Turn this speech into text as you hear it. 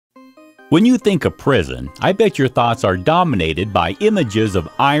When you think of prison, I bet your thoughts are dominated by images of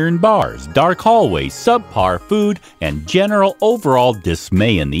iron bars, dark hallways, subpar food, and general overall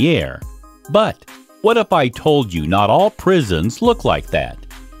dismay in the air. But what if I told you not all prisons look like that?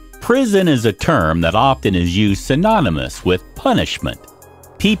 Prison is a term that often is used synonymous with punishment.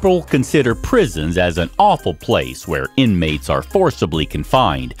 People consider prisons as an awful place where inmates are forcibly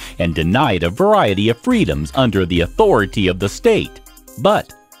confined and denied a variety of freedoms under the authority of the state.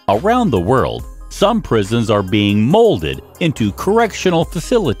 But around the world, some prisons are being molded into correctional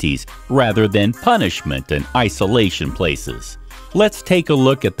facilities rather than punishment and isolation places. Let's take a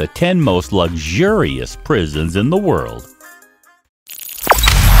look at the 10 most luxurious prisons in the world.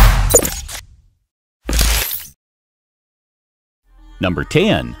 Number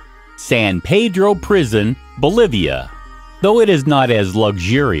 10. San Pedro Prison, Bolivia. Though it is not as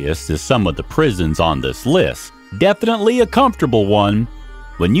luxurious as some of the prisons on this list, definitely a comfortable one.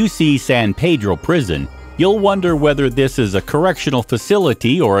 When you see San Pedro Prison, you'll wonder whether this is a correctional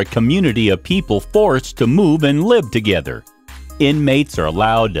facility or a community of people forced to move and live together. Inmates are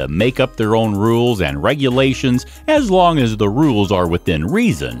allowed to make up their own rules and regulations as long as the rules are within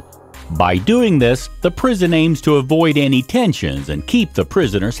reason. By doing this, the prison aims to avoid any tensions and keep the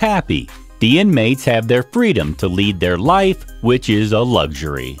prisoners happy. The inmates have their freedom to lead their life, which is a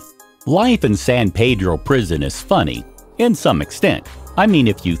luxury. Life in San Pedro Prison is funny, in some extent. I mean,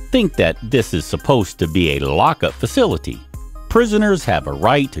 if you think that this is supposed to be a lockup facility. Prisoners have a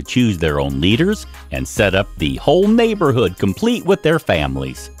right to choose their own leaders and set up the whole neighborhood complete with their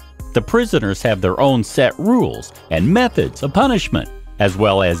families. The prisoners have their own set rules and methods of punishment, as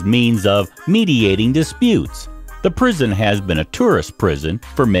well as means of mediating disputes. The prison has been a tourist prison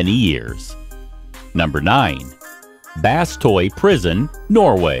for many years. Number 9. Bastøy Prison,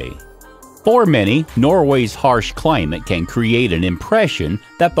 Norway. For many, Norway's harsh climate can create an impression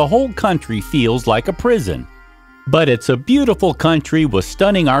that the whole country feels like a prison. But it's a beautiful country with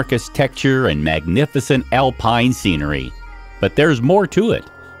stunning architecture and magnificent alpine scenery. But there's more to it.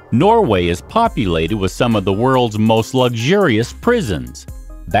 Norway is populated with some of the world's most luxurious prisons,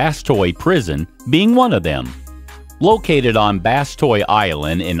 Bastøy Prison being one of them. Located on Bastøy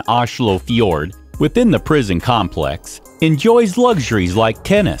Island in Oslo Fjord, within the prison complex, enjoys luxuries like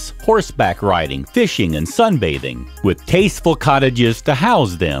tennis, horseback riding, fishing, and sunbathing, with tasteful cottages to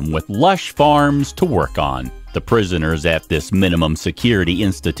house them with lush farms to work on. The prisoners at this minimum security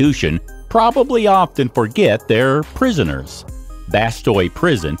institution probably often forget they're prisoners. Bastøy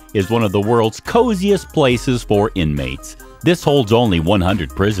Prison is one of the world's coziest places for inmates. This holds only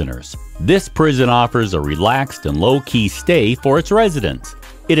 100 prisoners. This prison offers a relaxed and low-key stay for its residents.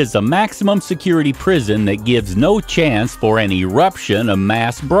 It is a maximum security prison that gives no chance for an eruption of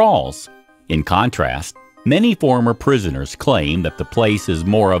mass brawls. In contrast, many former prisoners claim that the place is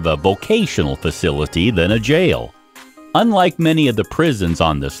more of a vocational facility than a jail. Unlike many of the prisons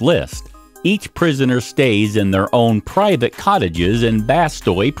on this list, each prisoner stays in their own private cottages in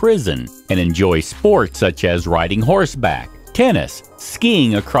Bastøy Prison and enjoys sports such as riding horseback, tennis,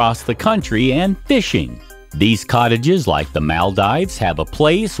 skiing across the country, and fishing. These cottages, like the Maldives, have a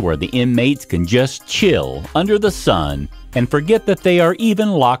place where the inmates can just chill under the sun and forget that they are even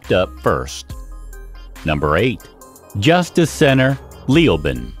locked up first. Number 8. Justice Center,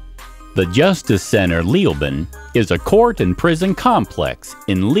 Leoben. The Justice Center Leoben is a court and prison complex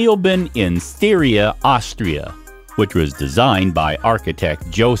in Leoben in Styria, Austria, which was designed by architect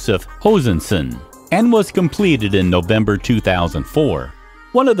Joseph Hosenson and was completed in November 2004.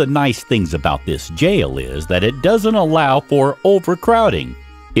 One of the nice things about this jail is that it doesn't allow for overcrowding.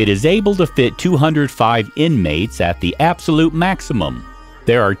 It is able to fit 205 inmates at the absolute maximum.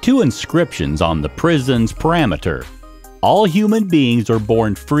 There are 2 inscriptions on the prison's perimeter. All human beings are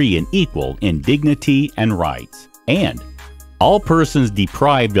born free and equal in dignity and rights, and all persons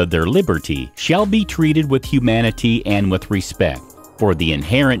deprived of their liberty shall be treated with humanity and with respect for the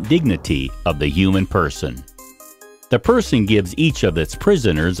inherent dignity of the human person. The prison gives each of its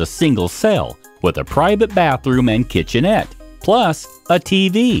prisoners a single cell with a private bathroom and kitchenette, plus a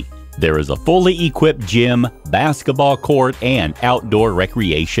TV. There is a fully equipped gym, basketball court, and outdoor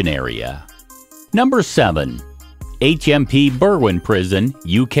recreation area. Number 7. HMP Berwyn Prison,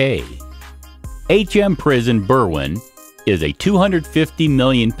 UK. HM Prison Berwyn is a £250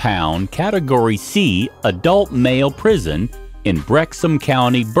 million Category C adult male prison in Wrexham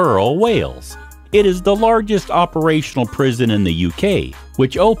County Borough, Wales. It is the largest operational prison in the UK,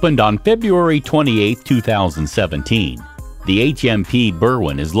 which opened on February 28, 2017. The HMP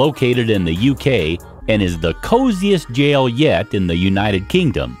Berwyn is located in the UK and is the coziest jail yet in the United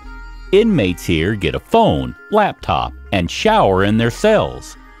Kingdom. Inmates here get a phone, laptop, and shower in their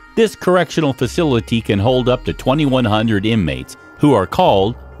cells. This correctional facility can hold up to 2,100 inmates who are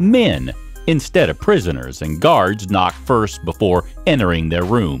called men instead of prisoners, and guards knock first before entering their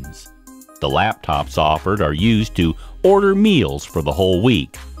rooms. The laptops offered are used to order meals for the whole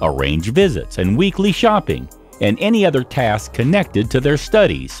week, arrange visits and weekly shopping, and any other task connected to their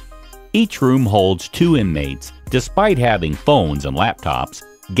studies. Each room holds 2 inmates. Despite having phones and laptops,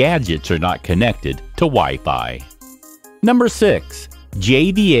 gadgets are not connected to Wi-Fi. Number 6.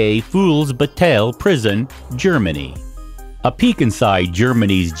 JVA Fuhlsbüttel Prison, Germany. A peek inside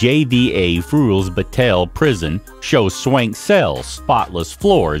Germany's JVA Fuhlsbüttel prison shows swank cells, spotless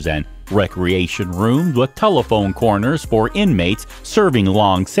floors, and recreation rooms with telephone corners for inmates serving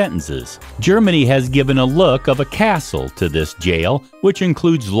long sentences. Germany has given a look of a castle to this jail, which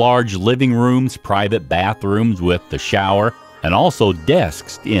includes large living rooms, private bathrooms with the shower, and also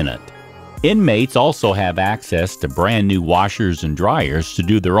desks in it. Inmates also have access to brand new washers and dryers to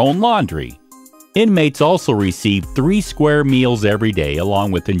do their own laundry. Inmates also receive 3 square meals every day,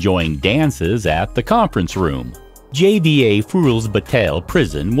 along with enjoying dances at the conference room. JVA Fuhlsbüttel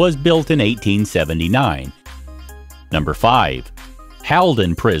Prison was built in 1879. Number 5.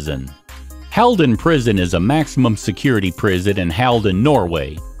 Halden Prison. Halden Prison is a maximum security prison in Halden,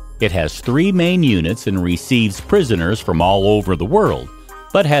 Norway. It has 3 main units and receives prisoners from all over the world,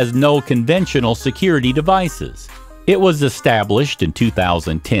 but has no conventional security devices. It was established in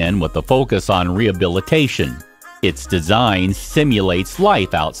 2010 with a focus on rehabilitation. Its design simulates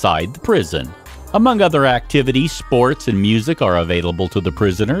life outside the prison. Among other activities, sports and music are available to the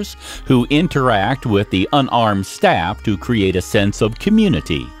prisoners, who interact with the unarmed staff to create a sense of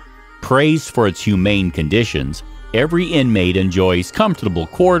community. Praised for its humane conditions, every inmate enjoys comfortable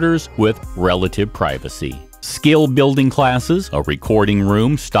quarters with relative privacy. Skill building classes, a recording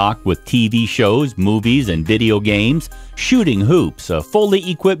room stocked with TV shows, movies, and video games, shooting hoops, a fully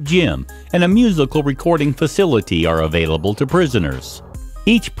equipped gym, and a musical recording facility are available to prisoners.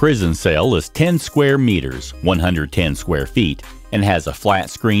 Each prison cell is 10 square meters, 110 square feet, and has a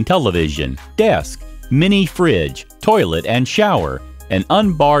flat-screen television, desk, mini fridge, toilet and shower, and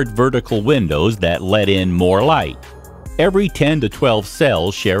unbarred vertical windows that let in more light. Every 10 to 12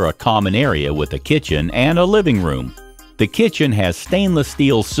 cells share a common area with a kitchen and a living room. The kitchen has stainless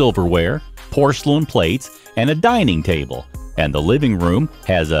steel silverware, porcelain plates, and a dining table, and the living room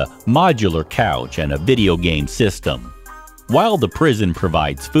has a modular couch and a video game system. While the prison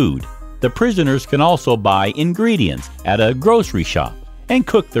provides food, the prisoners can also buy ingredients at a grocery shop and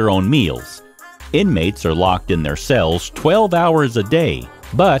cook their own meals. Inmates are locked in their cells 12 hours a day,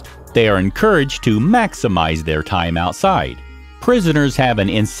 but they are encouraged to maximize their time outside. Prisoners have an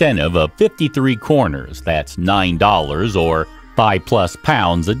incentive of 53 kroners, that's $9 or 5+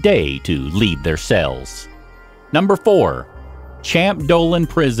 pounds a day, to leave their cells. Number 4. Champ Dolan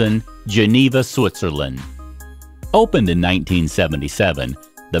Prison, Geneva, Switzerland. Opened in 1977,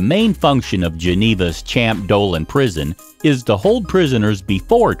 the main function of Geneva's Champ Dolan Prison is to hold prisoners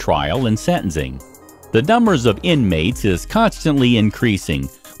before trial and sentencing. The numbers of inmates is constantly increasing,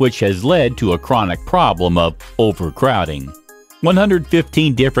 which has led to a chronic problem of overcrowding.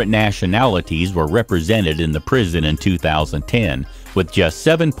 115 different nationalities were represented in the prison in 2010, with just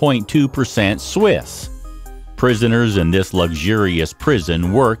 7.2% Swiss. Prisoners in this luxurious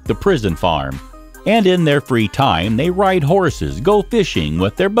prison work the prison farm, and in their free time they ride horses, go fishing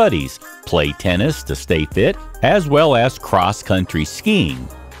with their buddies, play tennis to stay fit, as well as cross-country skiing.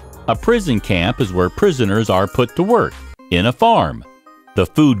 A prison camp is where prisoners are put to work, in a farm. The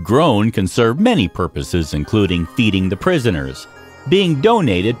food grown can serve many purposes, including feeding the prisoners, being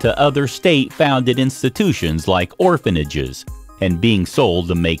donated to other state-founded institutions like orphanages, and being sold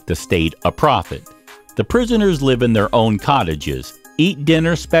to make the state a profit. The prisoners live in their own cottages, eat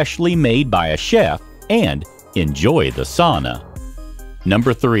dinner specially made by a chef, and enjoy the sauna.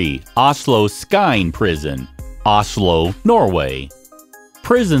 Number 3. Oslo Skien Prison, Oslo, Norway.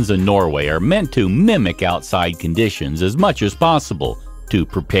 Prisons in Norway are meant to mimic outside conditions as much as possible to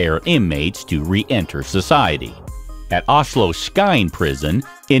prepare inmates to re-enter society. At Oslo Skien Prison,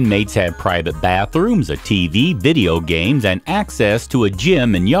 inmates have private bathrooms, a TV, video games, and access to a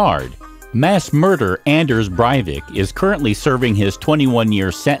gym and yard. Mass murderer Anders Breivik is currently serving his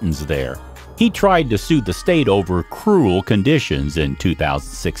 21-year sentence there. He tried to sue the state over cruel conditions in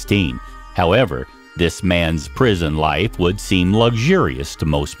 2016. However, this man's prison life would seem luxurious to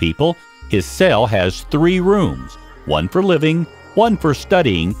most people. His cell has 3 rooms, one for living, one for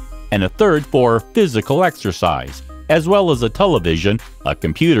studying, and a third for physical exercise, as well as a television, a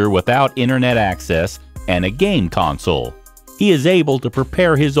computer without internet access, and a game console. He is able to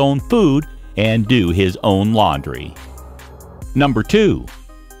prepare his own food and do his own laundry. Number 2.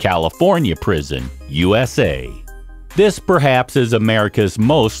 California Prison, USA. This perhaps is America's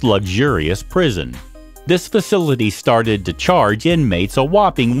most luxurious prison. This facility started to charge inmates a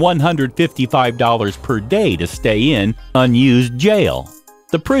whopping $155 per day to stay in unused jail.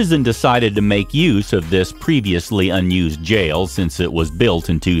 The prison decided to make use of this previously unused jail since it was built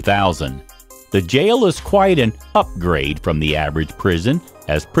in 2000. The jail is quite an upgrade from the average prison,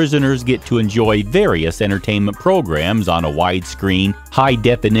 as prisoners get to enjoy various entertainment programs on a widescreen,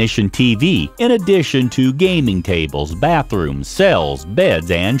 high-definition TV, in addition to gaming tables, bathrooms, cells,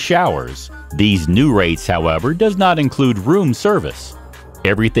 beds, and showers. These new rates, however, does not include room service.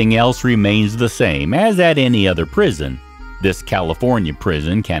 Everything else remains the same as at any other prison. This California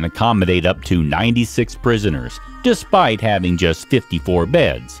prison can accommodate up to 96 prisoners, despite having just 54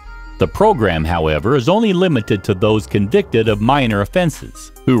 beds. The program, however, is only limited to those convicted of minor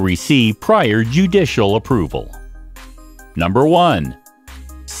offenses, who receive prior judicial approval. Number 1.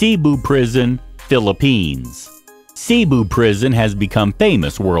 Cebu Prison, Philippines. Cebu Prison has become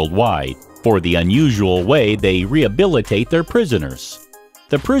famous worldwide for the unusual way they rehabilitate their prisoners.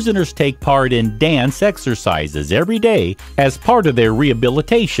 The prisoners take part in dance exercises every day as part of their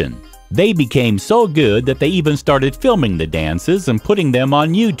rehabilitation. They became so good that they even started filming the dances and putting them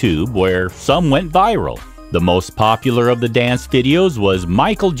on YouTube, where some went viral. The most popular of the dance videos was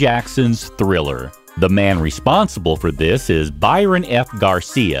Michael Jackson's Thriller. The man responsible for this is Byron F.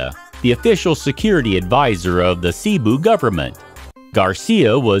 Garcia, the official security advisor of the Cebu government.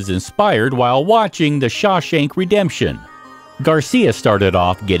 Garcia was inspired while watching The Shawshank Redemption. Garcia started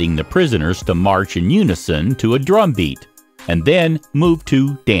off getting the prisoners to march in unison to a drum beat, and then moved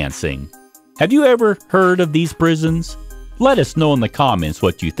to dancing. Have you ever heard of these prisons? Let us know in the comments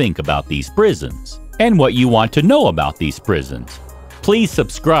what you think about these prisons, and what you want to know about these prisons. Please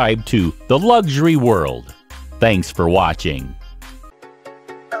subscribe to The Luxury World. Thanks for watching.